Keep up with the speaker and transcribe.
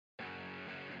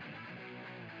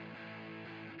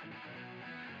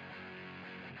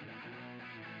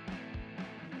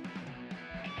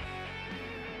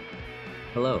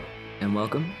Hello, and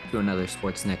welcome to another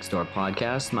Sports Next Door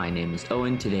podcast. My name is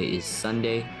Owen. Today is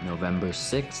Sunday, November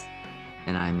 6th,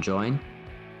 and I'm joined,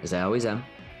 as I always am,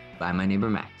 by my neighbor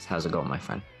Max. How's it going, my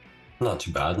friend? Not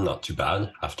too bad, not too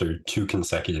bad. After two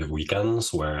consecutive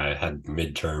weekends where I had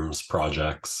midterms,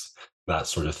 projects, that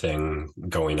sort of thing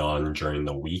going on during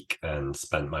the week and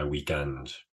spent my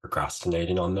weekend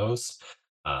procrastinating on those.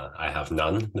 I have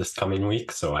none this coming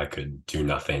week, so I could do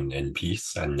nothing in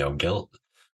peace and no guilt,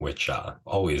 which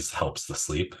always helps the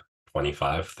sleep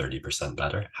 25-30%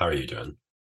 better. How are you doing?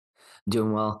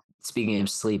 Doing well. Speaking of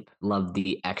sleep, love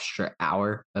the extra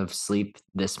hour of sleep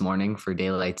this morning for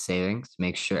daylight savings.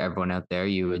 Make sure everyone out there,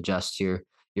 you adjust your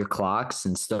clocks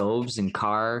and stoves and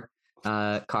car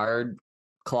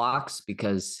clocks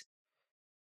because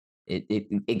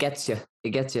it gets you.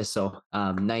 It gets you. So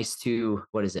nice to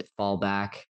fall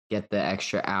back, get the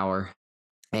extra hour,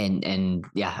 and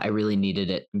yeah, I really needed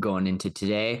it going into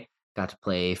today. Got to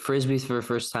play frisbee for the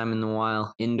first time in a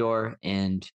while indoor,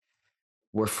 and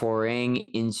we're foraying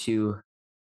into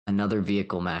another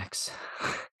vehicle, Max.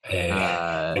 Hey,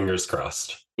 uh, fingers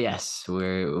crossed. yes,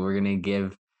 we're gonna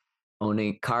give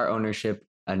owning car ownership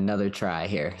another try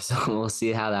here. So we'll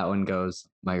see how that one goes.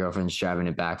 My girlfriend's driving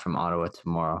it back from Ottawa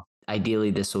tomorrow.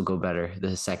 Ideally, this will go better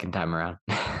the second time around.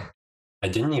 I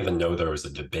didn't even know there was a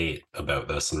debate about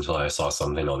this until I saw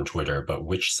something on Twitter. But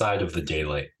which side of the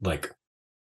daylight, I feel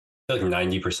like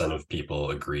 90% of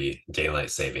people agree daylight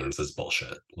savings is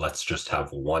bullshit. Let's just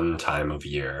have one time of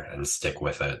year and stick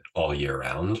with it all year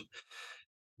round.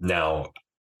 Now,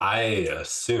 I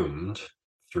assumed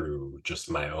through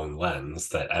just my own lens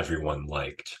that everyone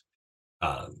liked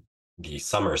the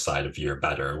summer side of year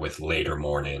better with later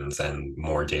mornings and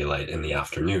more daylight in the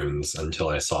afternoons until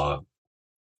I saw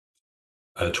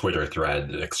a Twitter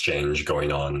thread exchange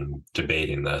going on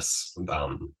debating this.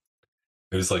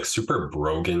 It was like super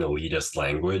brogan elitist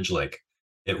language. Like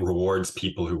it rewards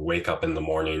people who wake up in the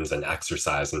mornings and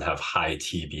exercise and have high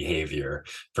T behavior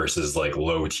versus like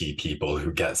low T people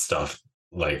who get stuff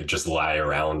like just lie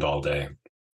around all day.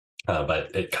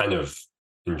 But it kind of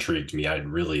intrigued me. I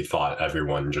really thought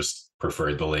everyone just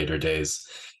preferred the later days.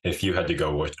 If you had to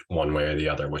go with one way or the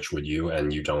other, which would you?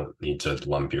 And you don't need to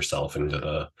lump yourself into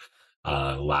the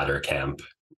latter camp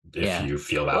if Yeah. you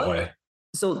feel that Well, way.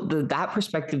 so that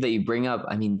perspective that you bring up,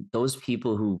 I mean, those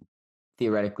people who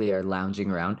theoretically are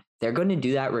lounging around, they're going to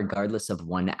do that regardless of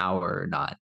 1 hour or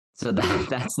not. So that Mhm.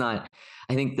 that's not.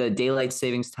 I think the daylight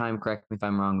savings time, correct me if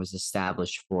I'm wrong, was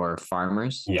established for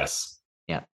farmers. Yes.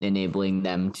 Yeah, enabling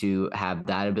them to have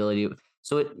that ability.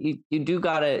 So you do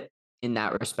gotta, in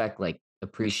that respect, like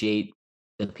appreciate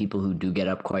the people who do get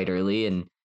up quite early, and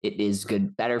it is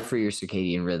good, better for your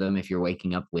circadian rhythm if you're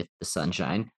waking up with the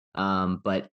sunshine.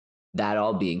 But that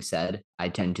all being said, I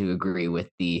tend to agree with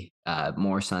the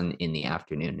more sun in the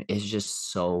afternoon. It's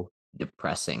just so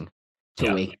depressing to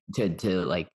Yeah. wake to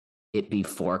like it be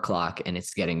 4 o'clock and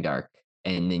it's getting dark,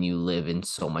 and then you live in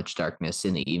so much darkness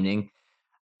in the evening.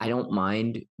 I don't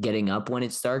mind getting up when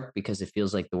it's dark because it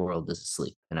feels like the world is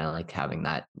asleep and I like having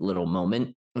that little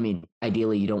moment. I mean,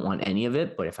 ideally, you don't want any of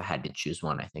it, but if I had to choose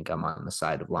one, I think I'm on the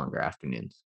side of longer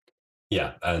afternoons.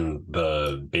 Yeah, and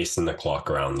the basing the clock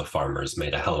around the farmers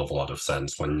made a hell of a lot of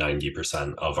sense when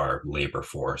 90% of our labor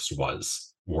force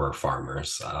were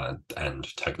farmers, and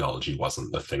technology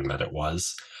wasn't the thing that it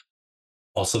was.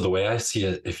 Also, the way I see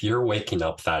it, if you're waking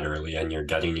up that early and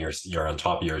you're on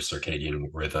top of your circadian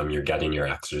rhythm, you're getting your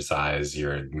exercise,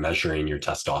 you're measuring your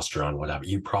testosterone, whatever,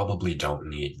 you probably don't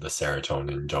need the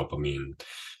serotonin dopamine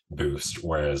boost.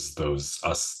 Whereas those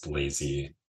us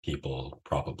lazy people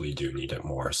probably do need it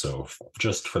more. So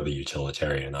just for the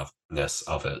utilitarianness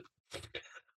of it.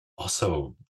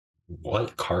 Also,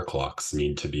 what car clocks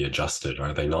need to be adjusted?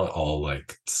 Are they not all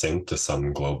like synced to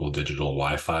some global digital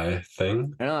Wi-Fi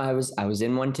thing? I don't know. I was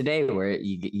in one today where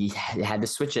you had to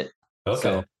switch it. Okay.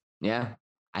 So yeah,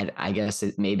 I guess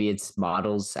maybe it's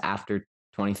models after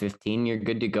 2015. You're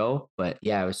good to go. But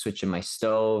yeah, I was switching my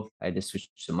stove. I had to switch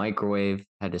the microwave.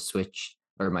 Had to switch,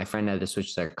 or my friend had to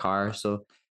switch their car. So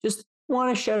just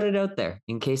want to shout it out there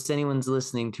in case anyone's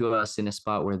listening to us in a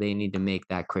spot where they need to make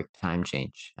that quick time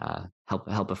change.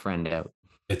 Help a friend out.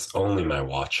 It's only my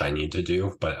watch I need to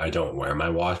do, but I don't wear my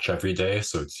watch every day.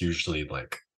 So it's usually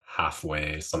like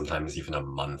halfway, sometimes even a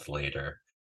month later,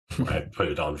 where I put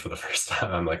it on for the first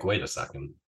time. I'm like, wait a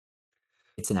second.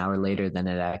 It's an hour later than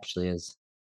it actually is.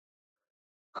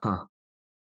 Huh. All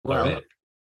Well, right.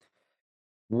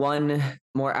 one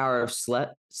more hour of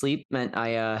sleep meant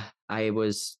I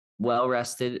was well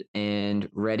rested and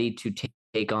ready to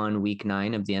take on week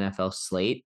 9 of the NFL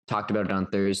slate. Talked about it on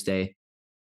Thursday.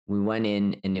 We went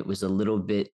in and it was a little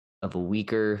bit of a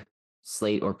weaker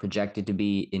slate or projected to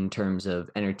be in terms of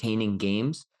entertaining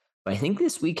games. But I think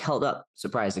this week held up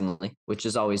surprisingly, which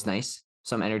is always nice.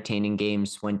 Some entertaining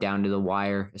games went down to the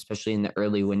wire, especially in the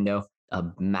early window. A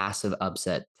massive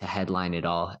upset to headline it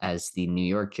all as the New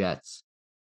York Jets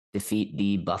defeat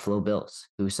the Buffalo Bills,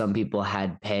 who some people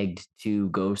had pegged to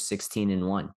go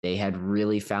 16-1. They had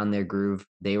really found their groove.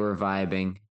 They were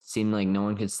vibing. Seemed like no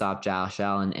one could stop Josh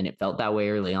Allen, and it felt that way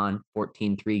early on.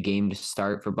 14-3 game to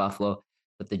start for Buffalo,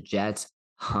 but the Jets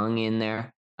hung in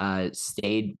there,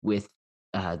 stayed with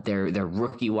their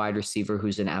rookie wide receiver,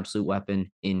 who's an absolute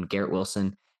weapon in Garrett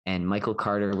Wilson, and Michael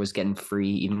Carter was getting free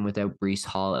even without Breece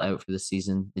Hall out for the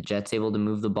season. The Jets able to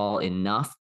move the ball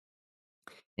enough,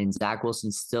 and Zach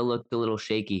Wilson still looked a little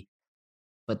shaky,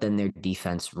 but then their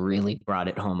defense really brought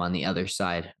it home on the other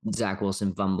side. Zach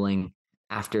Wilson fumbling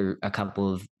after a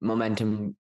couple of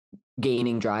momentum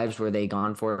gaining drives where they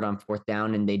gone for it on fourth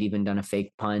down, and they'd even done a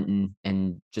fake punt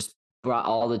and just brought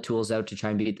all the tools out to try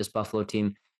and beat this Buffalo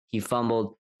team. He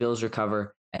fumbled, Bills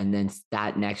recover, and then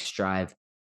that next drive,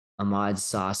 Ahmad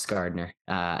Sauce Gardner.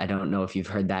 I don't know if you've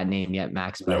heard that name yet,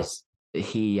 Max, but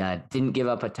he didn't give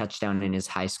up a touchdown in his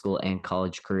high school and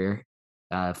college career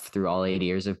through all 8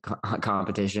 years of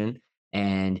competition.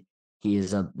 And he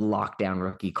is a lockdown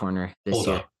rookie corner this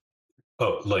year. Up.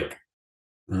 Oh, like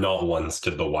not once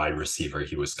did the wide receiver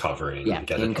he was covering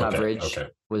get in it. coverage,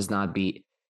 was not beat.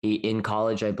 He, in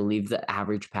college, I believe the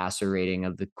average passer rating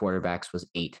of the quarterbacks was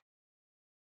 8.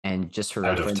 And just for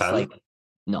reference,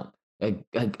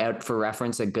 for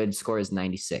reference, a good score is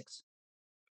 96.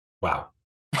 Wow.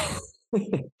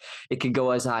 It could go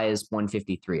as high as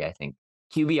 153, I think.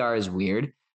 QBR is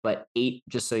weird, but 8,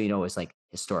 just so you know, is like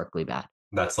historically bad.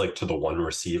 That's like to the one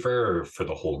receiver or for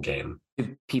the whole game?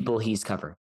 To people he's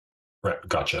covering. Right.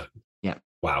 Gotcha. Yeah.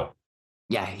 Wow.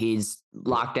 Yeah, he's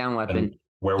lockdown weapon. And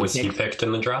where was he picked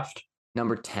in the draft?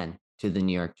 Number 10 to the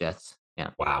New York Jets.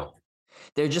 Yeah. Wow.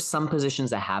 There are just some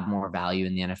positions that have more value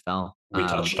in the NFL. We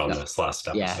touched on this last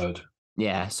episode.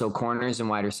 Yeah. So corners and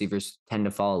wide receivers tend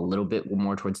to fall a little bit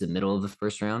more towards the middle of the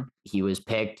first round. He was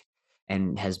picked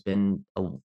and has been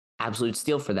an absolute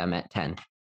steal for them at 10.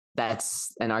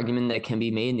 That's an argument that can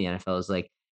be made in the NFL is like,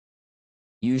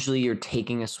 usually you're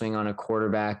taking a swing on a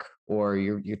quarterback or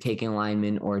you're taking a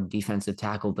lineman or a defensive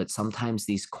tackle, but sometimes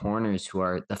these corners who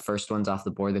are the first ones off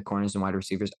the board, the corners and wide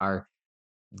receivers are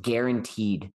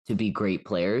guaranteed to be great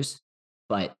players,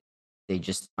 but they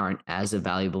just aren't as a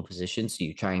valuable position. So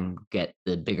you try and get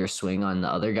the bigger swing on the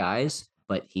other guys,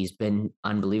 but he's been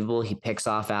unbelievable. He picks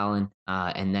off Allen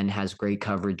and then has great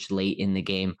coverage late in the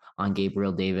game on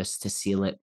Gabriel Davis to seal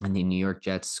it. And the New York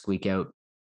Jets squeak out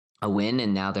a win.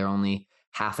 And now they're only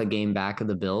half a game back of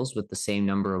the Bills with the same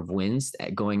number of wins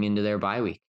going into their bye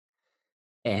week.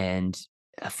 And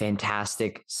a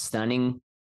fantastic, stunning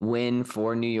win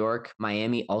for New York.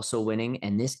 Miami also winning.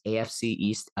 And this AFC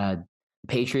East,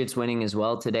 Patriots winning as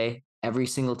well today. Every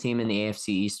single team in the AFC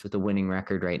East with a winning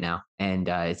record right now. And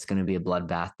it's going to be a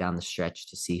bloodbath down the stretch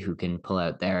to see who can pull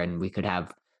out there. And we could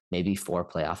have maybe 4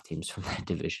 playoff teams from that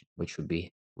division, which would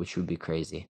be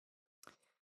crazy.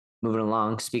 Moving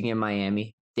along, speaking of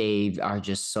Miami, they are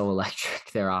just so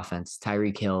electric, their offense.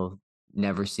 Tyreek Hill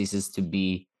never ceases to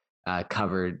be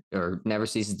covered or never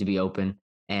ceases to be open.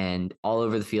 And all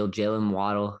over the field, Jalen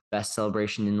Waddle, best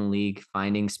celebration in the league,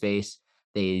 finding space.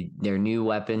 Their new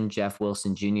weapon, Jeff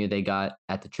Wilson Jr., they got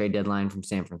at the trade deadline from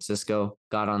San Francisco,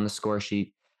 got on the score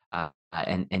sheet.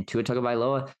 And Tua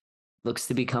Tagovailoa looks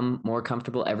to become more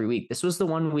comfortable every week. This was the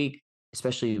one week,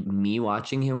 especially me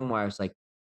watching him, where I was like,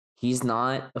 he's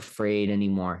not afraid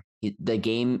anymore. The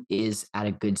game is at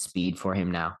a good speed for him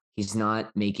now. He's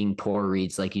not making poor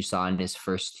reads like you saw in his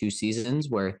first 2 seasons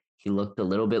where he looked a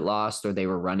little bit lost or they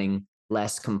were running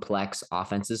less complex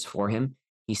offenses for him.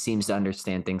 He seems to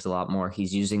understand things a lot more.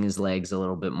 He's using his legs a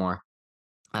little bit more,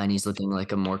 and he's looking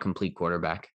like a more complete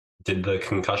quarterback. Did the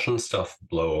concussion stuff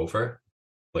blow over?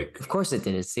 Like, of course it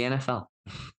did. It's the NFL.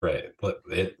 Right. But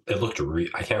it looked,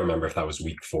 I can't remember if that was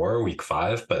week 4 or week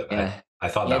 5, but yeah. I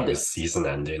thought that was season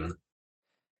ending.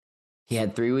 He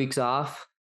had 3 weeks off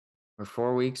or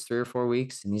 4 weeks, 3 or 4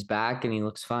 weeks, and he's back and he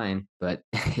looks fine. But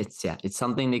it's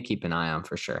something to keep an eye on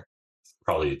for sure.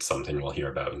 Probably something we'll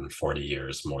hear about in 40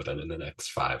 years more than in the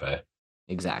next 5, eh?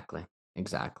 Exactly.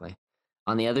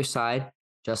 On the other side,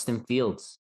 Justin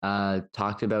Fields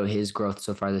talked about his growth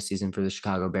so far this season for the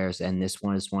Chicago Bears, and this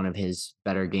one is one of his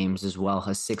better games as well.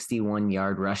 A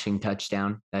 61-yard rushing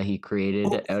touchdown that he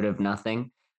created out of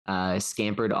nothing,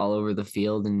 scampered all over the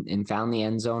field and found the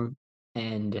end zone.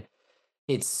 And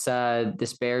it's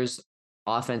this Bears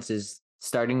offense is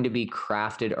starting to be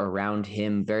crafted around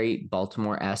him, very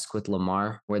Baltimore-esque with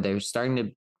Lamar, where they're starting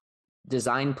to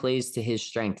design plays to his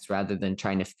strengths rather than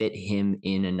trying to fit him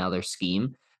in another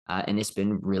scheme. And it's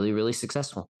been really, really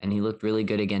successful. And he looked really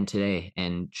good again today.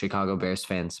 And Chicago Bears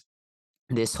fans,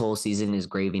 this whole season is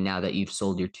gravy now that you've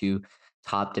sold your two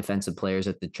top defensive players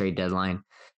at the trade deadline.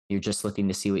 You're just looking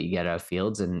to see what you get out of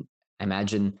Fields. And I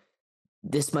imagine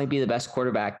this might be the best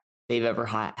quarterback they've ever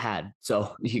had.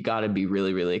 So you got to be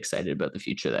really, really excited about the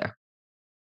future there.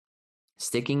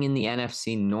 Sticking in the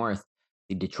NFC North,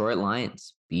 the Detroit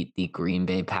Lions beat the Green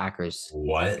Bay Packers.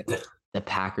 What? The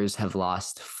Packers have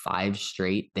lost 5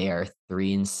 straight. They are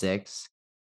 3-6,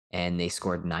 and they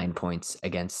scored 9 points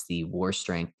against the worst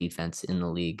ranked defense in the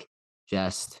league.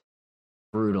 Just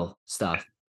brutal stuff.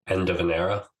 End of an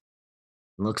era.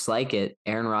 Looks like it.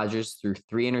 Aaron Rodgers threw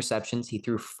 3 interceptions. He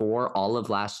threw 4 all of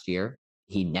last year.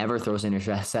 He never throws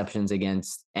interceptions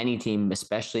against any team,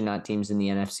 especially not teams in the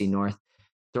NFC North.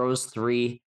 Throws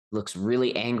 3, looks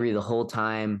really angry the whole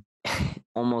time,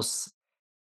 almost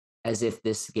as if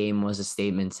this game was a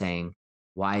statement saying,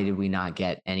 why did we not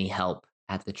get any help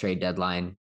at the trade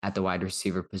deadline at the wide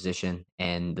receiver position?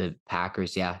 And the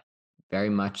Packers, yeah, very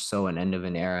much so an end of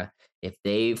an era. If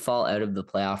they fall out of the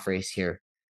playoff race here,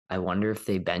 I wonder if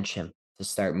they bench him to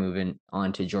start moving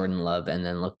on to Jordan Love and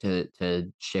then look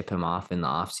to ship him off in the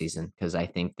offseason, because I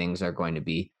think things are going to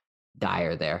be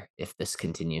dire there if this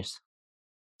continues.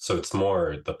 So it's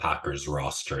more the Packers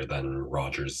roster than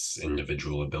Rodgers'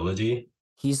 individual ability.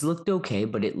 He's looked okay,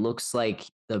 but it looks like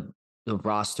the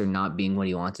roster not being what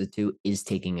he wants it to is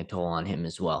taking a toll on him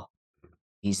as well.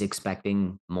 He's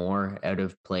expecting more out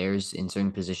of players in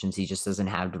certain positions. He just doesn't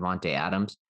have Devontae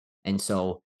Adams. And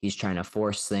so he's trying to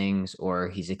force things, or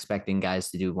he's expecting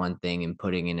guys to do one thing and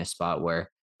putting in a spot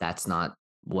where that's not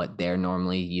what they're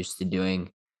normally used to doing.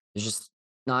 There's just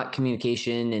not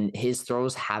communication, and his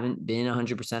throws haven't been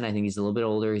 100%. I think he's a little bit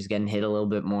older. He's getting hit a little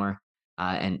bit more,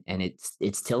 and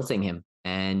it's tilting him.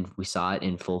 And we saw it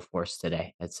in full force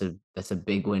today. That's a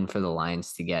big win for the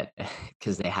Lions to get,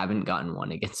 because they haven't gotten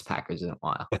one against Packers in a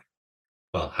while.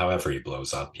 Well, however he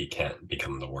blows up, he can't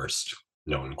become the worst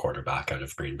known quarterback out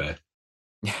of Green Bay.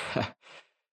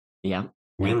 Yeah.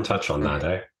 We didn't touch on that,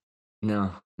 eh?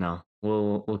 No.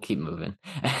 We'll keep moving.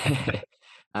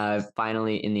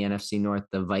 Finally, in the NFC North,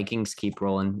 the Vikings keep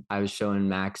rolling. I was showing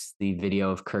Max the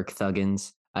video of Kirk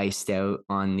Thuggins iced out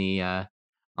on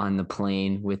the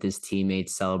plane with his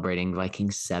teammates celebrating.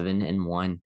 Vikings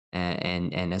 7-1,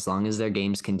 and as long as their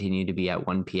games continue to be at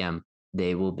 1 p.m.,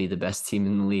 they will be the best team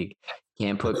in the league.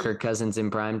 Can't put Kirk Cousins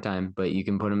in prime time, but you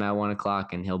can put him at 1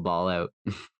 o'clock and he'll ball out.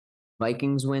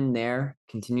 Vikings win there,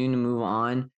 continuing to move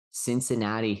on.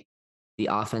 Cincinnati, the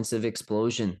offensive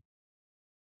explosion.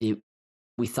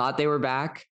 We thought they were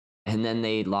back, and then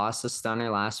they lost a stunner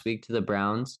last week to the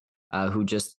Browns,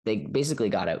 they basically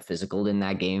got out physicaled in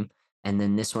that game. And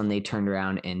then this one, they turned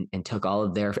around and took all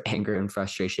of their anger and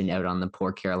frustration out on the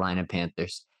poor Carolina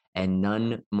Panthers. And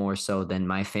none more so than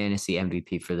my fantasy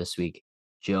MVP for this week,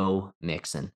 Joe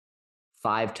Mixon.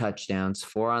 5 touchdowns,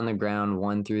 4 on the ground,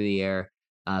 1 through the air,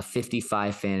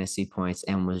 55 fantasy points,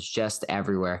 and was just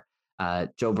everywhere.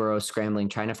 Joe Burrow scrambling,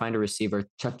 trying to find a receiver,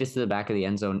 chucked it to the back of the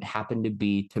end zone, happened to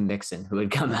be to Mixon, who had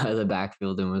come out of the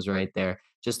backfield and was right there,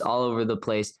 just all over the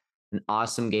place. An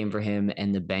awesome game for him,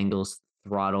 and the Bengals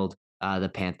throttled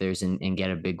the Panthers and get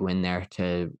a big win there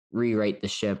to rewrite the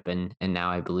ship. And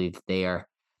now I believe they are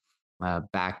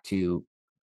back to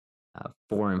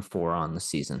 4-4 on the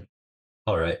season.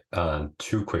 All right.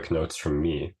 2 quick notes from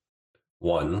me.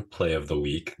 1, play of the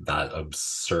week, that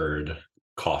absurd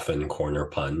coffin corner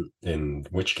punt. In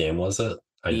which game was it?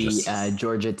 The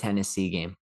Georgia-Tennessee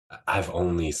game. I've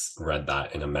only read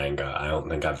that in a manga. I don't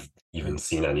think I've even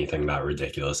seen anything that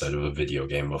ridiculous out of a video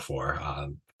game before.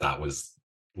 That was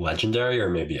legendary, or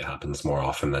maybe it happens more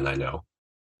often than I know.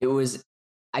 It was,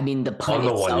 the punt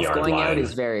itself going out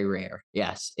is very rare.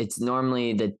 Yes. It's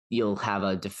normally that you'll have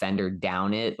a defender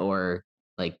down it, or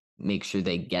like make sure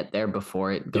they get there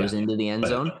before it goes into the end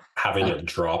zone. Having it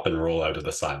drop and roll out of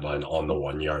the sideline on the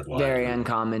 1 yard line. Very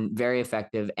uncommon, very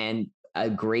effective, and a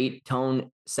great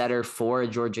tone setter for a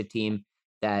Georgia team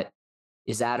that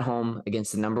is at home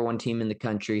against the number 1 team in the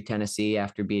country, Tennessee,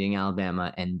 after beating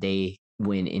Alabama, and they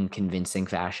win in convincing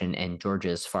fashion. And Georgia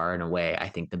is far and away, I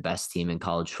think, the best team in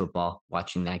college football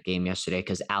watching that game yesterday,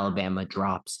 because Alabama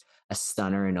drops a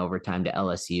stunner in overtime to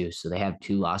LSU. So they have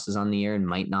 2 losses on the year and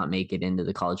might not make it into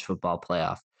the college football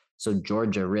playoff. So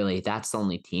Georgia, really, that's the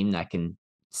only team that can,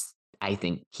 I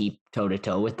think, keep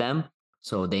toe-to-toe with them.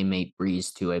 So they may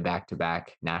breeze to a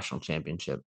back-to-back national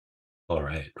championship. All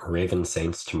right. Ravens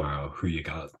Saints tomorrow. Who you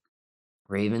got?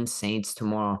 Ravens Saints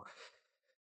tomorrow.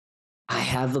 I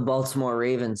have the Baltimore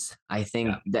Ravens. I Yeah,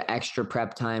 think the extra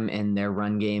prep time and their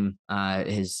run game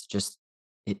has just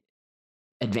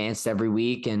advanced every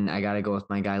week, and I got to go with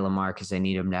my guy Lamar because I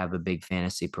need him to have a big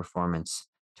fantasy performance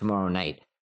tomorrow night.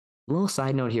 A little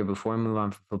side note here before we move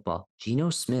on from football: Geno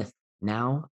Smith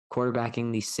now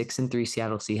quarterbacking the 6-3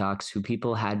 Seattle Seahawks, who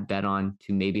people had bet on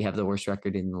to maybe have the worst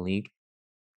record in the league.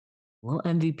 A little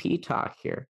MVP talk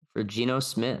here for Geno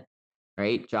Smith,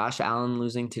 right? Josh Allen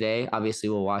losing today. Obviously,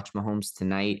 we'll watch Mahomes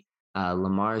tonight.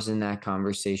 Lamar's in that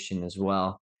conversation as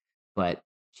well. But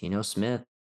Geno Smith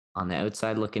on the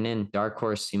outside looking in, dark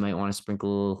horse, you might want to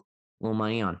sprinkle a little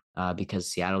money on because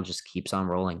Seattle just keeps on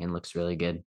rolling and looks really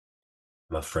good.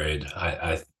 I'm afraid.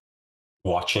 I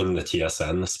watching the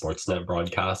TSN, the Sportsnet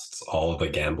broadcasts, all of the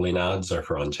gambling ads are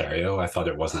for Ontario. I thought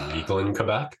it wasn't legal in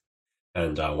Quebec.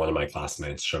 And one of my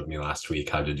classmates showed me last week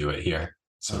how to do it here.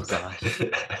 Oh So gosh.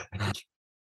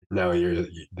 now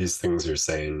these things you're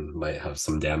saying might have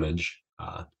some damage.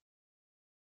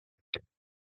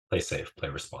 Play safe, play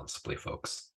responsibly,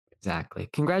 folks. Exactly.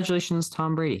 Congratulations,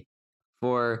 Tom Brady,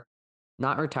 for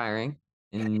not retiring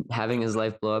and having his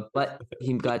life blow up. But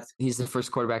he's the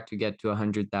first quarterback to get to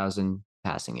 100,000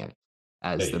 passing yards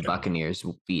There as you the go. Buccaneers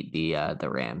beat the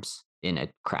Rams in a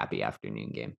crappy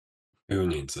afternoon game. Who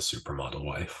needs a supermodel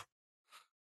wife?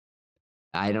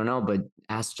 I don't know, but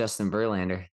ask Justin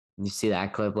Verlander. You see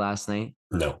that clip last night?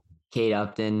 No. Kate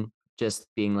Upton just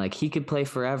being like, he could play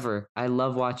forever. I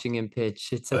love watching him pitch.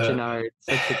 It's such an Uh, art,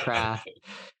 such a craft.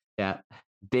 Yeah.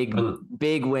 Big, and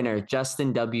big winner.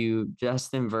 Justin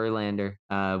Verlander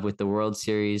with the World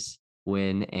Series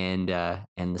win and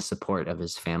the support of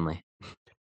his family.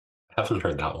 haven't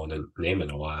heard that one name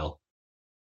in a while.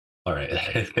 All right,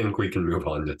 I think we can move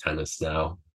on to tennis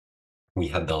now. We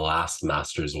had the last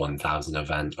Masters 1000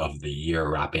 event of the year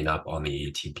wrapping up on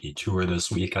the ATP Tour this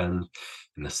weekend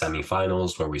in the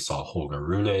semifinals, where we saw Holger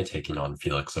Rune taking on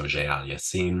Felix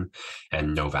Auger-Aliassime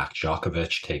and Novak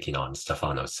Djokovic taking on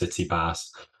Stefanos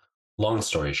Tsitsipas. Long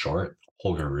story short,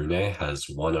 Holger Rune has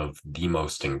one of the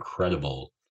most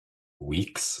incredible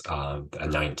weeks a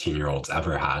 19-year-old's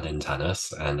ever had in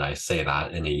tennis. And I say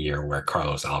that in a year where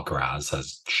Carlos Alcaraz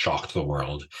has shocked the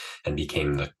world and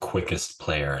became the quickest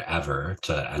player ever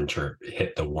to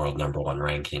hit the world number one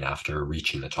ranking after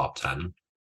reaching the top 10.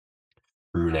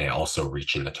 Rune also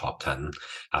reaching the top 10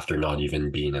 after not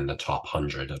even being in the top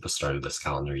 100 at the start of this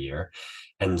calendar year.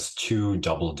 And two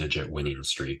double-digit winning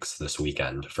streaks this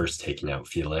weekend, first taking out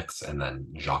Felix and then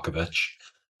Djokovic.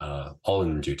 All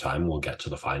in due time, we'll get to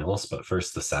the finals. But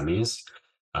first, the semis.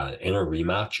 In a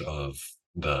rematch of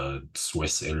the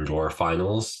Swiss indoor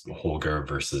finals, Holger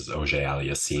versus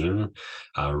Auger-Aliassime,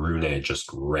 Rune just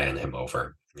ran him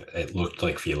over. It looked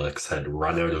like Felix had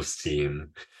run out of steam,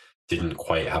 didn't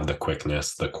quite have the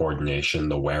quickness, the coordination,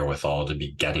 the wherewithal to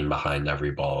be getting behind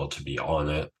every ball, to be on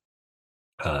it.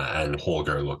 And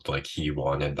Holger looked like he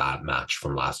wanted that match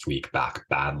from last week back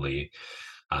badly.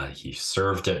 He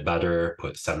served it better,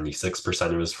 put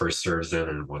 76% of his first serves in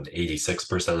and won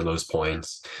 86% of those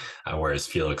points, whereas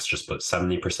Felix just put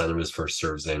 70% of his first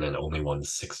serves in and only won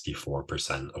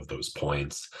 64% of those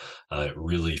points. It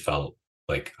really felt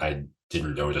like I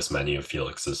didn't notice many of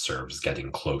Felix's serves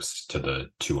getting close to the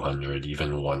 200,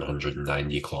 even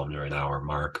 190 kilometer an hour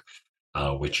mark,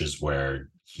 which is where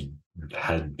he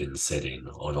had been sitting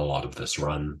on a lot of this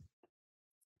run.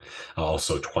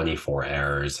 Also 24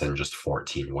 errors and just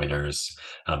 14 winners.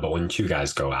 But when two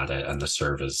guys go at it and the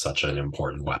serve is such an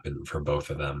important weapon for both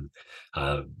of them,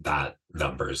 that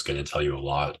number is going to tell you a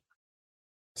lot.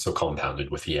 So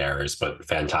compounded with the errors, but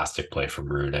fantastic play from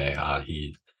Rune.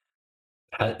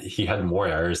 He had more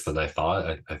errors than I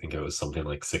thought. I think it was something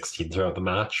like 16 throughout the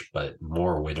match, but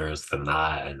more winners than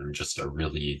that, and just a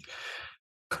really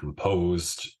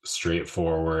composed,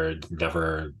 straightforward,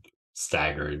 never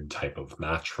staggered type of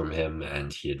match from him,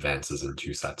 and he advances in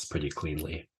two sets pretty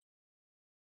cleanly.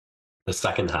 The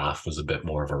second half was a bit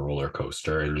more of a roller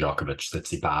coaster in Djokovic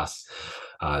Tsitsipas.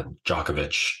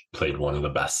 Djokovic played one of the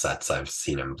best sets I've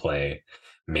seen him play,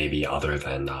 maybe other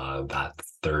than that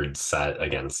third set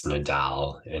against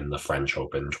Nadal in the French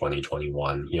Open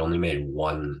 2021. He only made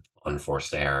one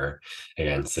unforced error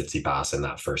against Tsitsipas in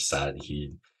that first set.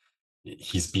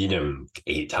 He's beat him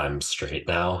 8 times straight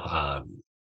now,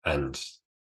 and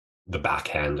the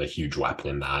backhand a huge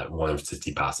weapon in that. One of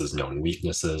Tsitsipas's known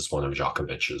weaknesses, one of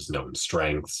Djokovic's known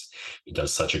strengths. He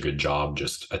does such a good job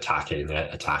just attacking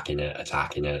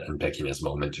it, and picking his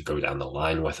moment to go down the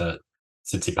line with it.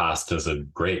 Tsitsipas does a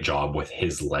great job with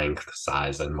his length,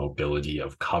 size, and mobility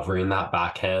of covering that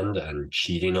backhand and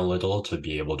cheating a little to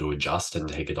be able to adjust and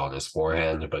take it on his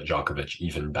forehand. But Djokovic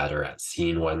even better at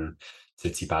seeing when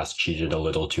Tsitsipas cheated a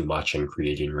little too much and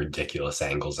creating ridiculous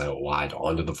angles out wide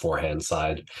onto the forehand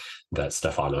side that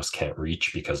Stefanos can't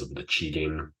reach because of the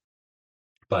cheating.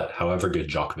 But however good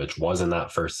Djokovic was in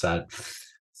that first set,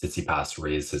 Tsitsipas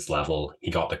raised his level. He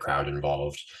got the crowd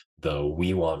involved. The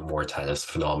 "we want more tennis"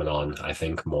 phenomenon, I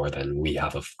think, more than we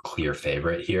have a clear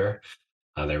favorite here.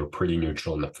 They were pretty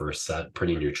neutral in the first set,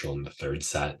 pretty neutral in the third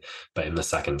set, but in the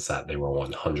second set, they were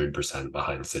 100%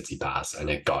 behind Tsitsipas, and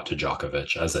it got to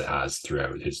Djokovic, as it has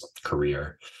throughout his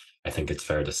career. I think it's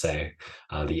fair to say.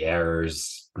 The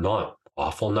errors, not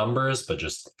awful numbers, but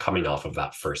just coming off of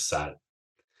that first set,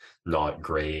 not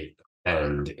great.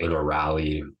 And in a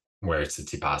rally where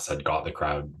Tsitsipas had got the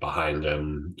crowd behind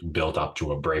him, built up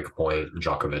to a break point,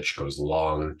 Djokovic goes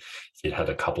long. He'd had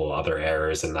a couple other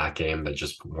errors in that game that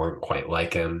just weren't quite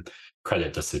like him.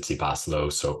 Credit to Tsitsipas, though,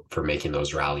 so for making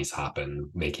those rallies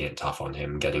happen, making it tough on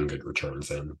him, getting good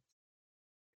returns in.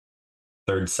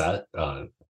 Third set,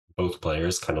 both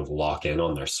players kind of lock in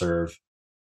on their serve.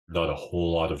 Not a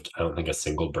whole lot of, I don't think a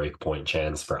single break point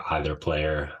chance for either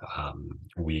player.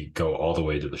 We go all the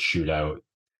way to the shootout,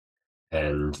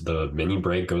 and the mini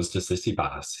break goes to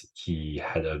Tsitsipas. He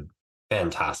had a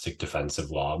fantastic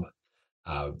defensive lob.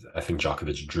 I think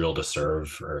Djokovic drilled a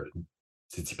serve, or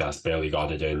Tsitsipas barely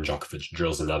got it in. Djokovic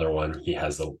drills another one. He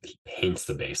paints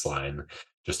the baseline,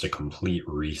 just a complete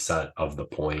reset of the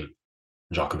point.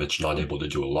 Djokovic not able to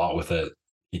do a lot with it.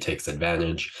 He takes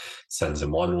advantage, sends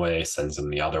him one way, sends him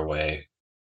the other way,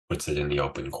 puts it in the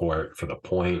open court for the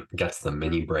point, gets the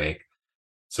mini break.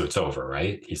 So it's over,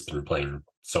 right? He's been playing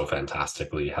so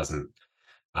fantastically, hasn't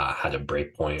had a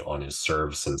break point on his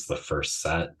serve since the first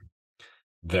set.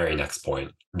 Very next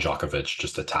point, Djokovic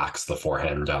just attacks the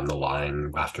forehand down the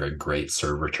line after a great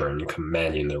serve return,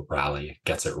 commanding the rally,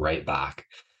 gets it right back.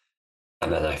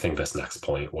 And then I think this next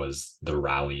point was the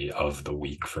rally of the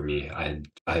week for me. I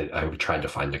tried to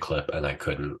find a clip and I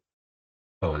couldn't.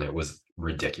 Oh, and it was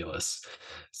ridiculous.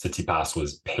 Tsitsipas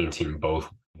was painting both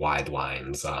wide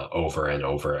lines over and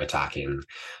over, attacking,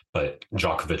 but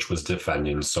Djokovic was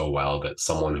defending so well that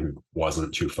someone who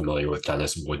wasn't too familiar with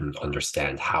tennis wouldn't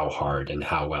understand how hard and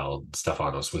how well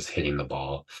Stefanos was hitting the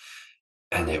ball.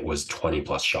 And it was 20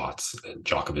 plus shots.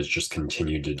 Djokovic just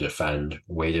continued to defend,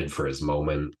 waited for his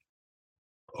moment,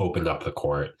 opened up the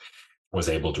court, was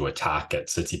able to attack, get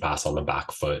Tsitsipas on the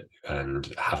back foot,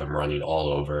 and have him running all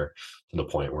over to the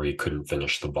point where he couldn't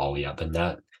finish the volley at the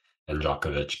net. And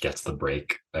Djokovic gets the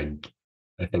break. I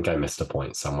think I missed a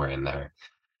point somewhere in there.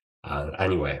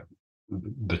 Anyway,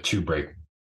 the two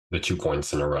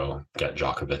points in a row get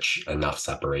Djokovic enough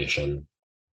separation,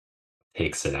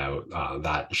 takes it out.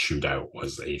 That shootout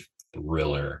was a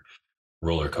thriller,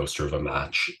 roller coaster of a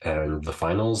match, and the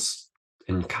finals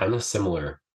in kind of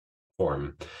similar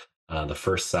form. The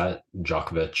first set,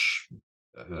 Djokovic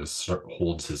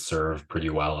holds his serve pretty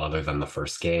well, other than the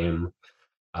first game.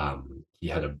 He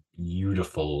had a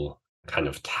beautiful kind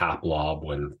of tap lob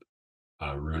when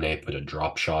Rune put a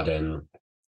drop shot in,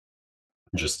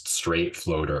 just straight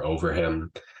floater over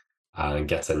him.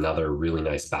 Gets another really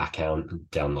nice backhand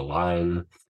down the line,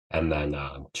 and then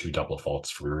two double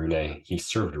faults from Rune. He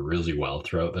served really well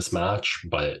throughout this match,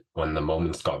 but when the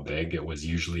moments got big, it was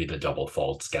usually the double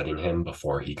faults getting him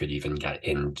before he could even get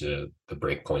into the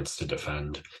break points to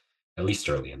defend, at least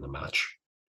early in the match.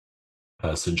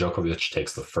 So Djokovic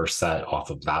takes the first set off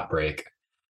of that break.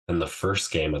 In the first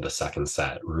game of the second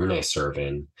set, Rune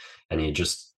serving, and he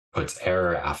just puts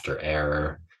error after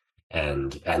error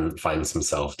and finds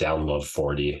himself down love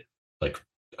 40, like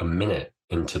a minute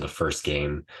into the first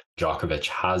game. Djokovic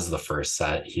has the first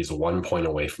set. He's 1 point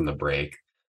away from the break.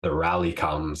 The rally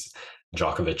comes.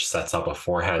 Djokovic sets up a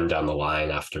forehand down the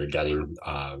line after getting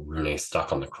Rune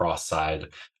stuck on the cross side.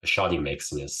 A shot he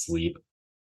makes in his sleep.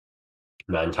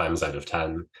 9 times out of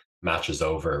 10, match is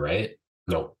over, right?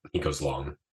 Nope, he goes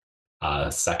long.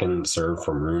 Second serve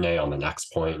from Rune on the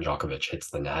next point. Djokovic hits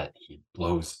the net. He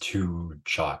blows 2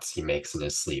 shots he makes in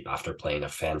his sleep after playing a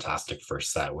fantastic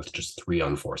first set with just 3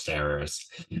 unforced errors.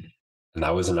 And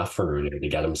that was enough for Rune to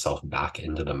get himself back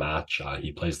into the match.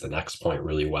 He plays the next point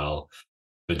really well.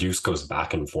 The deuce goes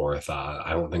back and forth.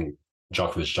 I don't think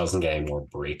Djokovic doesn't get any more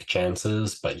break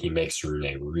chances, but he makes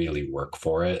Rune really work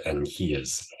for it. And he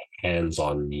is hands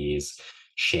on knees,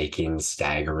 shaking,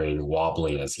 staggering,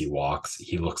 wobbling as he walks.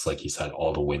 He looks like he's had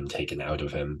all the wind taken out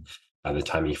of him by the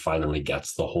time he finally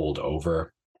gets the hold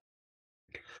over.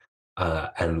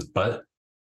 But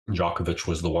Djokovic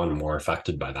was the one more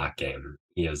affected by that game.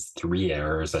 He has 3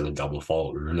 errors and a double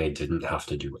fault. Rune didn't have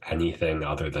to do anything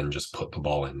other than just put the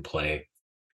ball in play.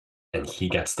 And he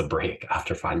gets the break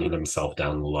after finding himself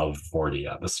down love 40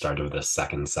 at the start of this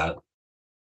second set.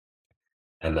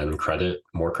 And then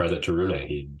more credit to Rune.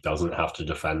 He doesn't have to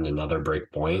defend another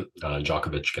break point.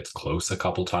 Djokovic gets close a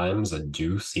couple times. A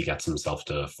deuce, he gets himself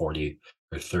to 40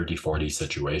 or 30-40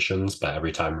 situations. But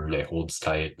every time Rune holds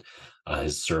tight,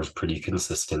 his serve pretty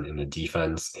consistent in the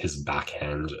defense. His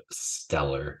backhand,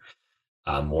 stellar.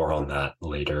 More on that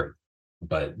later.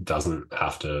 But doesn't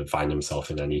have to find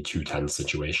himself in any 2-10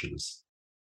 situations.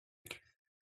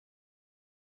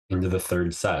 Into the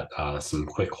third set, some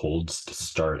quick holds to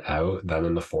start out. Then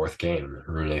in the fourth game,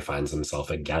 Rune finds himself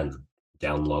again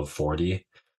down love 40,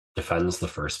 defends the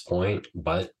first point,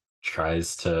 but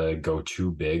tries to go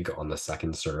too big on the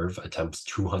second serve, attempts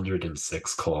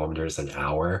 206 kilometers an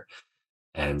hour,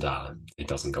 and it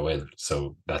doesn't go in.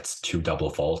 So that's two double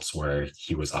faults where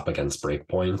he was up against break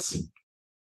points,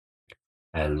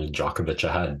 and Djokovic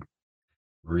ahead.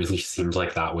 Really seemed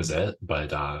like that was it,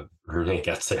 but Rune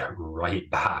gets it right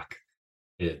back.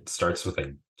 It starts with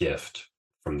a gift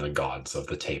from the gods of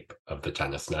the tape of the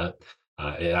tennis net.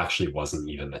 It actually wasn't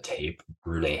even the tape.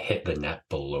 Rune hit the net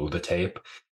below the tape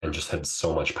and just had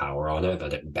so much power on it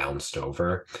that it bounced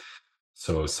over.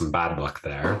 So some bad luck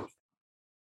there.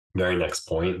 Very next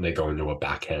point, they go into a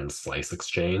backhand slice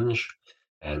exchange,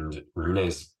 and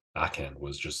Rune's backhand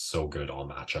was just so good all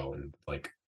match out. And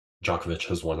like Djokovic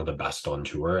has one of the best on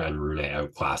tour, and Rune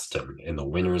outclassed him in the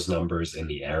winners' numbers, in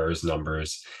the errors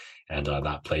numbers, and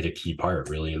that played a key part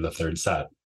really in the third set.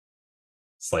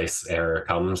 Slice error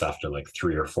comes after like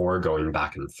 3 or 4 going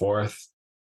back and forth,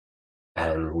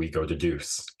 and we go to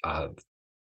deuce,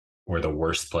 where the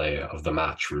worst play of the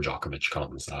match from Djokovic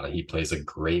comes. He plays a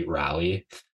great rally,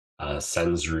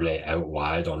 sends Rune out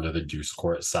wide onto the deuce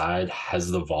court side,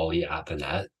 has the volley at the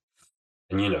net.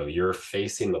 And you're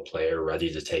facing the player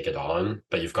ready to take it on,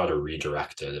 but you've got to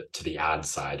redirect it to the ad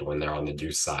side when they're on the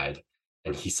deuce side.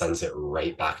 And he sends it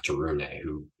right back to Rune,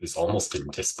 who is almost in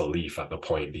disbelief at the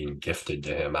point being gifted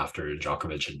to him after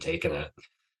Djokovic had taken it.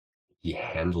 He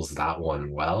handles that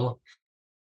one well.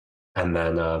 And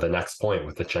then the next point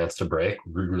with the chance to break,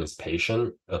 Rune is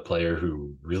patient, a player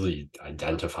who really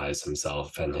identifies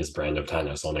himself and his brand of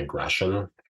tennis on aggression.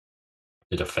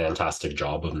 Did a fantastic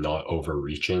job of not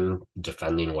overreaching,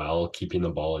 defending well, keeping the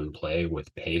ball in play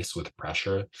with pace, with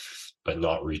pressure, but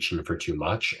not reaching for too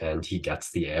much. And he gets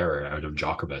the error out of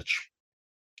Djokovic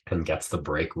and gets the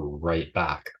break right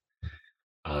back.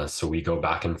 So we go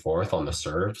back and forth on the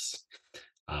serves.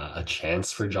 A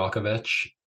chance for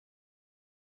Djokovic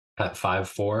at 5-4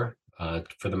 for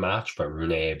the match, but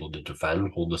Rune able to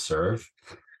defend, hold the serve.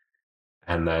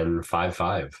 And then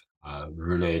 5-5.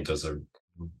 Rune does a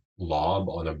lob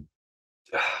on a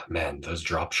man, those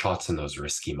drop shots and those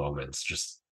risky moments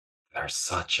just are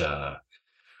such a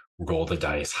roll the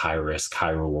dice, high risk, high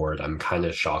reward. I'm kind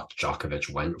of shocked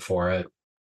Djokovic went for it,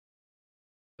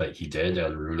 but he did,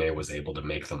 and Rune was able to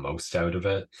make the most out of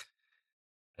it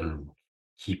and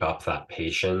keep up that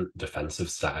patient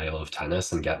defensive style of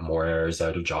tennis and get more errors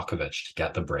out of Djokovic to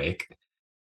get the break.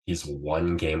 He's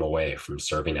one game away from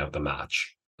serving out the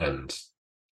match, and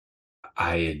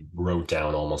I wrote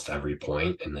down almost every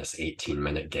point in this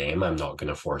 18-minute game. I'm not going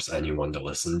to force anyone to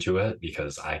listen to it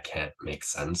because I can't make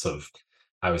sense of.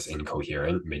 I was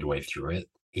incoherent midway through it.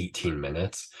 18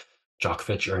 minutes.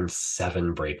 Djokovic earned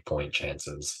 7 breakpoint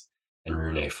chances, and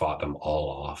Rune fought them all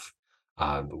off.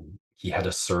 He had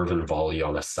a serve and volley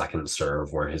on a second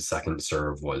serve where his second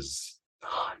serve was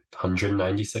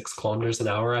 196 kilometers an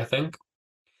hour, I think.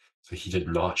 So he did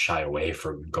not shy away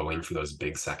from going for those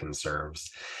big second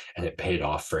serves, and it paid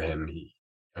off for him.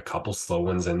 A couple slow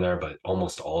ones in there, but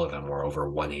almost all of them were over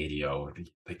 180.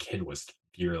 The kid was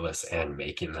fearless and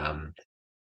making them.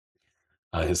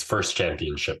 His first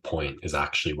championship point is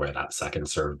actually where that second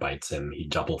serve bites him. He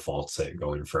double faults it,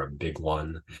 going for a big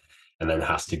one, and then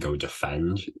has to go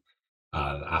defend.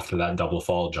 After that double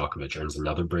fault, Djokovic earns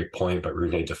another break point, but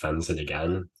Rune defends it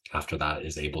again. After that,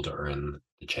 is able to earn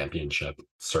the championship,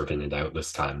 serving it out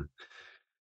this time.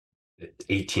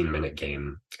 18-minute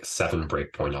game, 7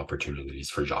 breakpoint opportunities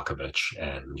for Djokovic,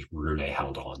 and Rune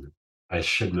held on. I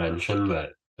should mention that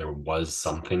there was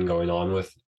something going on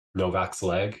with Novak's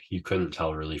leg. You couldn't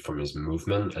tell really from his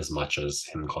movement as much as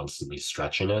him constantly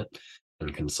stretching it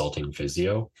and consulting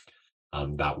physio.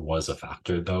 That was a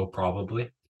factor, though, probably.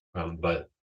 But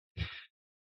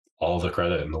all the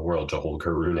credit in the world to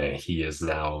Holger Rune. He is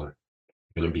now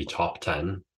going to be top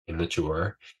 10 in the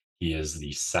tour. He is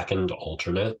the second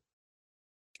alternate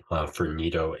for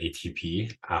Nido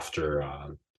ATP after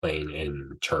playing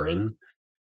in Turin.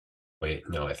 Wait,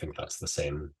 no, I think that's the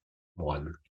same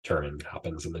one. Turin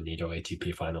happens in the Nido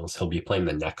ATP finals. He'll be playing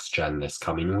the next gen this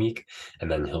coming week,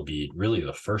 and then he'll be really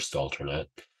the first alternate.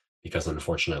 because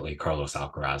unfortunately Carlos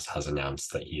Alcaraz has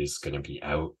announced that he is going to be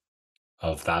out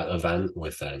of that event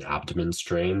with an abdomen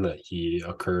strain that he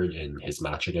occurred in his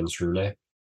match against Rune.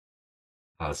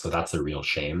 So that's a real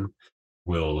shame.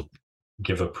 We'll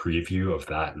give a preview of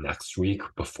that next week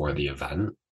before the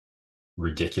event.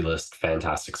 Ridiculous,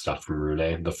 fantastic stuff from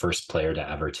Rune, the first player to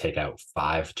ever take out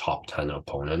 5 top 10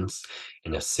 opponents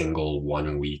in a single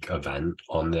 1 week event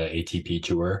on the ATP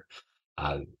Tour.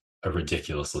 A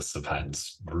ridiculous list of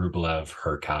heads: Rublev,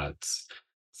 Hurkacz,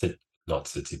 not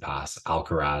Tsitsipas,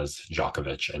 Alcaraz,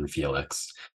 Djokovic, and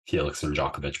Felix. Felix and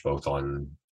Djokovic both on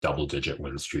double-digit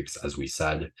win streaks, as we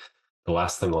said. The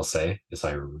last thing I'll say is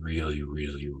I really,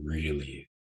 really, really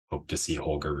hope to see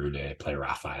Holger Rune play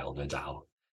Rafael Nadal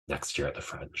next year at the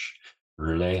French.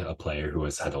 Rune, a player who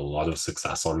has had a lot of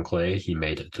success on clay. He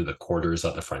made it to the quarters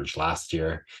at the French last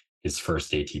year. His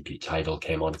first ATP title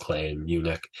came on clay in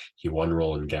Munich. He won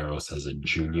Roland Garros as a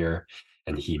junior,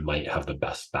 and he might have the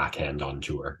best backhand on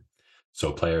tour. So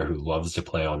a player who loves to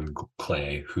play on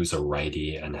clay, who's a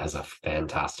righty and has a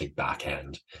fantastic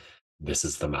backhand. This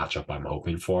is the matchup I'm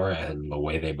hoping for, and the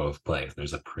way they both play,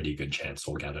 there's a pretty good chance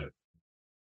we'll get it.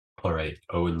 All right,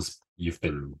 Owens, you've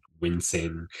been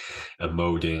wincing,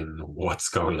 emoting. What's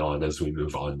going on as we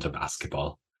move on to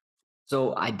basketball?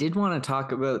 So I did want to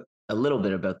talk about a little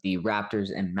bit about the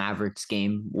Raptors and Mavericks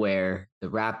game where the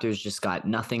Raptors just got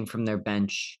nothing from their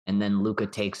bench, and then Luka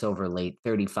takes over late,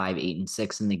 35, 8, and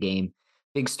 6 in the game.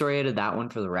 Big story out of that one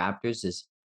for the Raptors is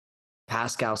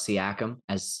Pascal Siakam,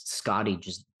 as Scotty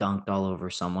just dunked all over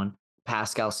someone.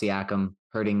 Pascal Siakam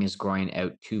hurting his groin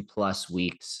out 2+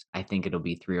 weeks. I think it'll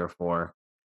be 3 or 4.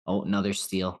 Oh, another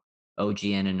steal. OG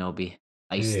Anunoby.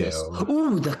 Ice this. Ew.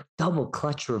 Ooh, the double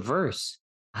clutch reverse.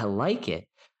 I like it.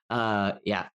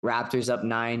 Yeah, Raptors up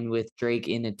 9 with Drake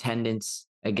in attendance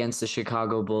against the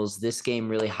Chicago Bulls. This game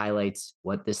really highlights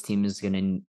what this team is going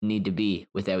to need to be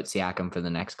without Siakam for the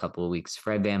next couple of weeks.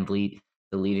 Fred VanVleet,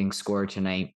 the leading scorer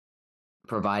tonight,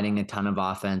 providing a ton of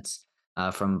offense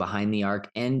from behind the arc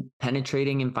and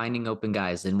penetrating and finding open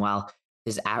guys. And while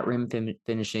his at-rim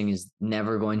finishing is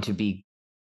never going to be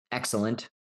excellent,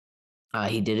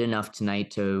 he did enough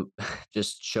tonight to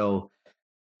just show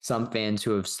some fans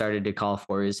who have started to call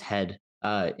for his head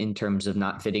in terms of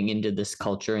not fitting into this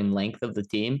culture and length of the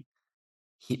team.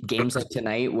 Games like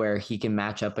tonight where he can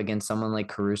match up against someone like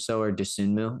Caruso or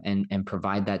Dosunmu and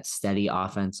provide that steady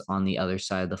offense on the other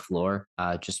side of the floor.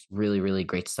 Just really, really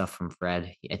great stuff from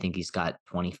Fred. I think he's got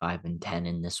 25 and 10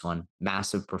 in this one.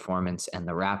 Massive performance. And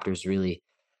the Raptors really,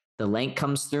 the length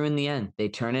comes through in the end. They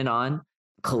turn it on.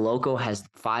 Koloko has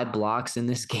 5 blocks in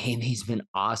this game. He's been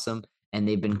awesome. And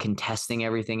they've been contesting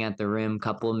everything at the rim.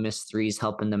 Couple of missed threes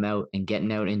helping them out and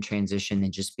getting out in transition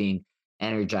and just being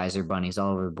energizer bunnies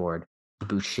all over the board.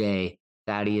 Boucher,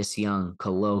 Thaddeus Young,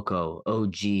 Koloko,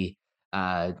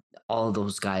 OG, all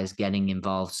those guys getting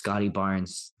involved. Scotty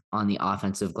Barnes on the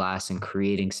offensive glass and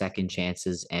creating second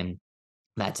chances. And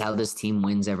that's how this team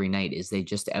wins every night is they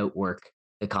just outwork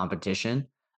the competition.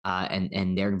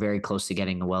 And they're very close to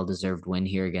getting a well-deserved win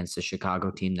here against the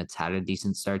Chicago team that's had a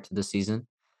decent start to the season.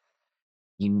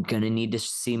 You're going to need to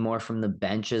see more from the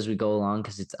bench as we go along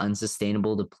because it's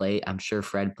unsustainable to play. I'm sure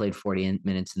Fred played 40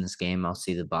 minutes in this game. I'll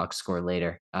see the box score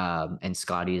later, and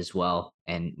Scotty as well.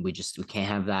 And we can't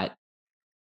have that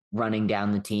running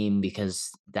down the team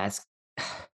because that's,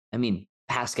 I mean,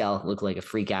 Pascal looked like a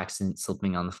freak accident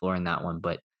slipping on the floor in that one,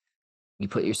 but you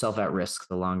put yourself at risk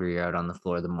the longer you're out on the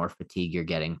floor, the more fatigue you're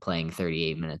getting playing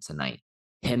 38 minutes a night.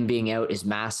 Him being out is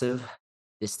massive.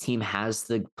 This team has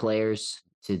the players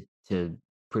to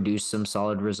produce some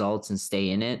solid results and stay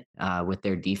in it with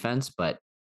their defense, but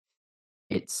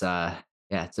it's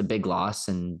it's a big loss,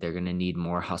 and they're going to need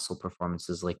more hustle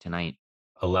performances like tonight.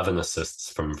 11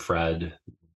 assists from Fred.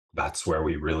 That's where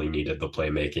we really needed the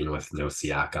playmaking with no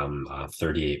Siakam.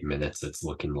 38 minutes it's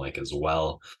looking like as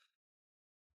well.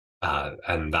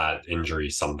 And that injury,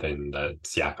 something that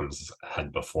Siakam's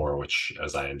had before, which,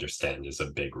 as I understand, is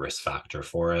a big risk factor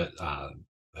for it.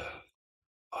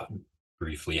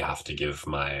 Briefly have to give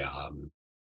my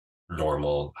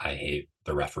normal I hate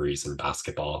the referees in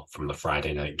basketball from the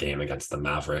Friday night game against the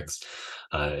Mavericks.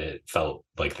 It felt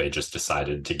like they just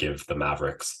decided to give the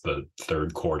Mavericks the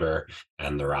third quarter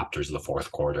and the Raptors the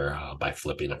fourth quarter by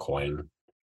flipping a coin.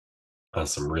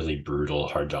 Some really brutal,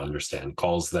 hard to understand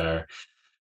calls there.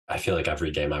 I feel like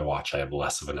every game I watch, I have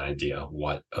less of an idea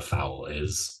what a foul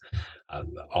is.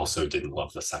 Also didn't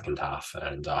love the second half,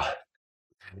 and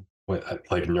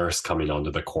like Nurse coming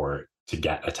onto the court to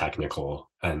get a technical,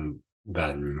 and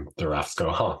then the refs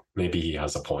go, maybe he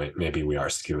has a point. Maybe we are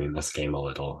skewing this game a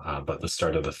little. But the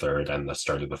start of the third and the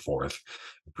start of the fourth,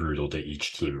 brutal to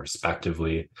each team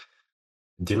respectively.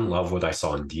 Didn't love what I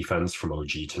saw in defense from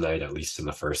OG tonight, at least in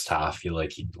the first half. I feel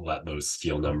like he let those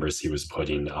steal numbers he was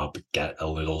putting up get a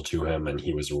little to him, and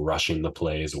he was rushing the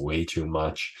plays way too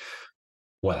much.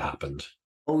 What happened?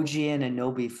 OG and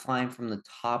Anobi flying from the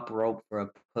top rope for a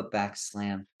putback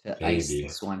slam to ice Maybe.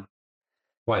 this one.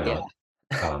 Why Yeah.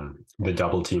 not? The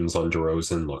double teams on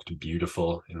DeRozan looked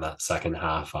beautiful in that second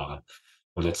half.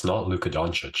 When it's not Luka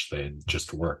Doncic, they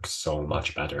just work so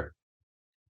much better.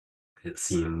 It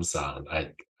seems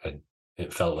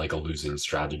it felt like a losing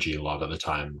strategy a lot of the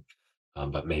time,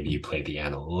 but maybe you play the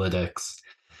analytics.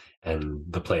 And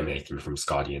the playmaking from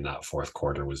Scotty in that fourth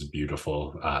quarter was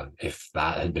beautiful. If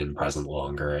that had been present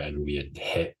longer and we had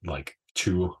hit like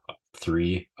 2,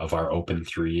 3 of our open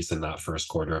threes in that first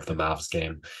quarter of the Mavs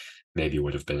game, maybe it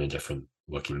would have been a different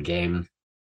looking game.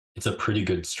 It's a pretty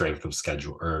good strength of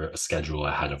schedule or a schedule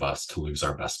ahead of us to lose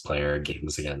our best player.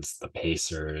 Games against the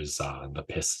Pacers, the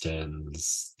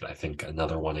Pistons, I think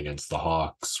another one against the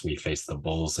Hawks. We face the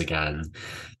Bulls again.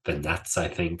 The Nets, I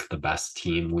think, the best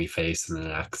team we face in the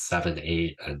next 7,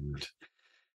 8, and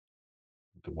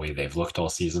the way they've looked all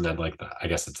season, I'd like that. I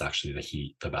guess it's actually the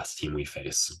Heat, the best team we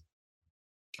face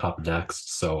up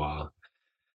next. So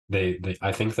they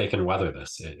I think they can weather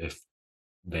this if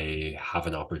they have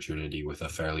an opportunity with a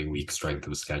fairly weak strength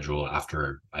of schedule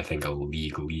after, I think, a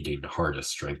league leading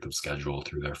hardest strength of schedule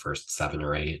through their first 7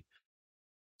 or 8.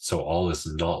 So all is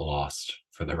not lost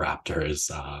for the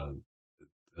Raptors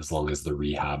as long as the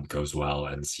rehab goes well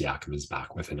and Siakam is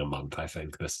back within a month. I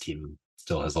think this team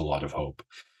still has a lot of hope,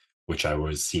 which I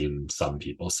was seeing some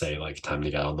people say, like, time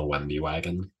to get on the Wemby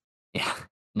wagon. Yeah.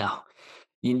 No.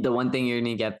 The one thing you're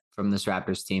going to get from this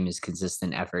Raptors team is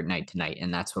consistent effort night to night,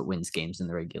 and that's what wins games in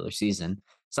the regular season.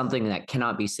 Something that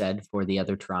cannot be said for the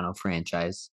other Toronto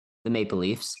franchise, the Maple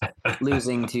Leafs,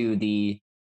 losing to the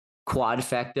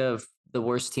quadfecta of the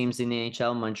worst teams in the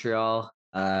NHL: Montreal,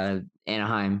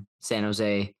 Anaheim, San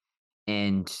Jose,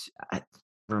 and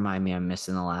remind me, I'm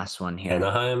missing the last one here.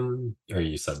 Anaheim, or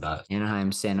you said that?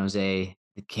 Anaheim, San Jose,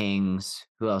 the Kings.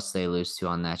 Who else they lose to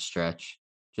on that stretch?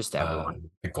 Just everyone.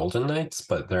 The Golden Knights,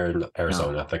 but they're in No.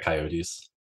 Arizona, the Coyotes.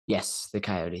 Yes, the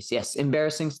Coyotes. Yes,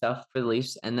 embarrassing stuff for the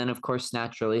Leafs. And then, of course,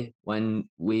 naturally, when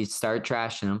we start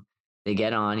trashing them, they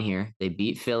get on here. They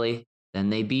beat Philly, then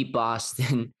they beat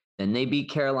Boston, then they beat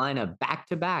Carolina back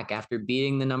to back after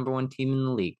beating the number one team in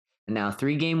the league. And now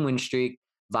 3-game win streak.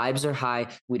 Vibes are high.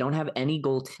 We don't have any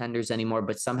goaltenders anymore,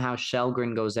 but somehow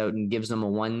Shelgren goes out and gives them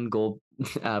a 1-goal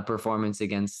performance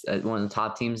against one of the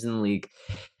top teams in the league.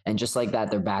 And just like that,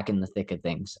 they're back in the thick of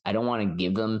things. I don't want to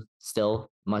give them still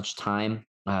much time,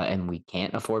 and we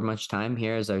can't afford much time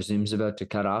here as our Zoom's about to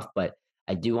cut off. But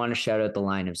I do want to shout out the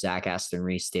line of Zach Aston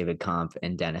Reese, David Kampf,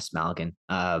 and Dennis Malgin.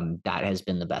 That has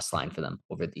been the best line for them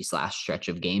over these last stretch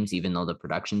of games, even though the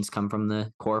productions come from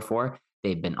the core four.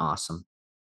 They've been awesome.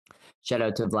 Shout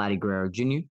out to Vladdy Guerrero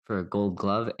Jr. for a gold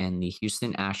glove, and the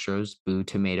Houston Astros, Boo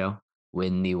Tomato,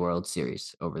 win the World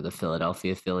Series over the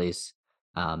Philadelphia Phillies.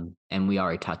 And we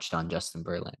already touched on Justin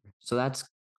Verlander. So that's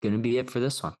going to be it for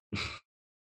this one.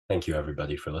 Thank you,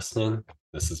 everybody, for listening.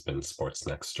 This has been Sports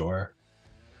Next Door.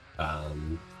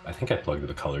 I think I plugged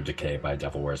The Color Decay by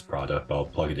Devil Wears Prada, but I'll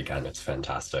plug it again. It's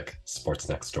fantastic. Sports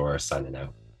Next Door, signing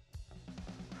out.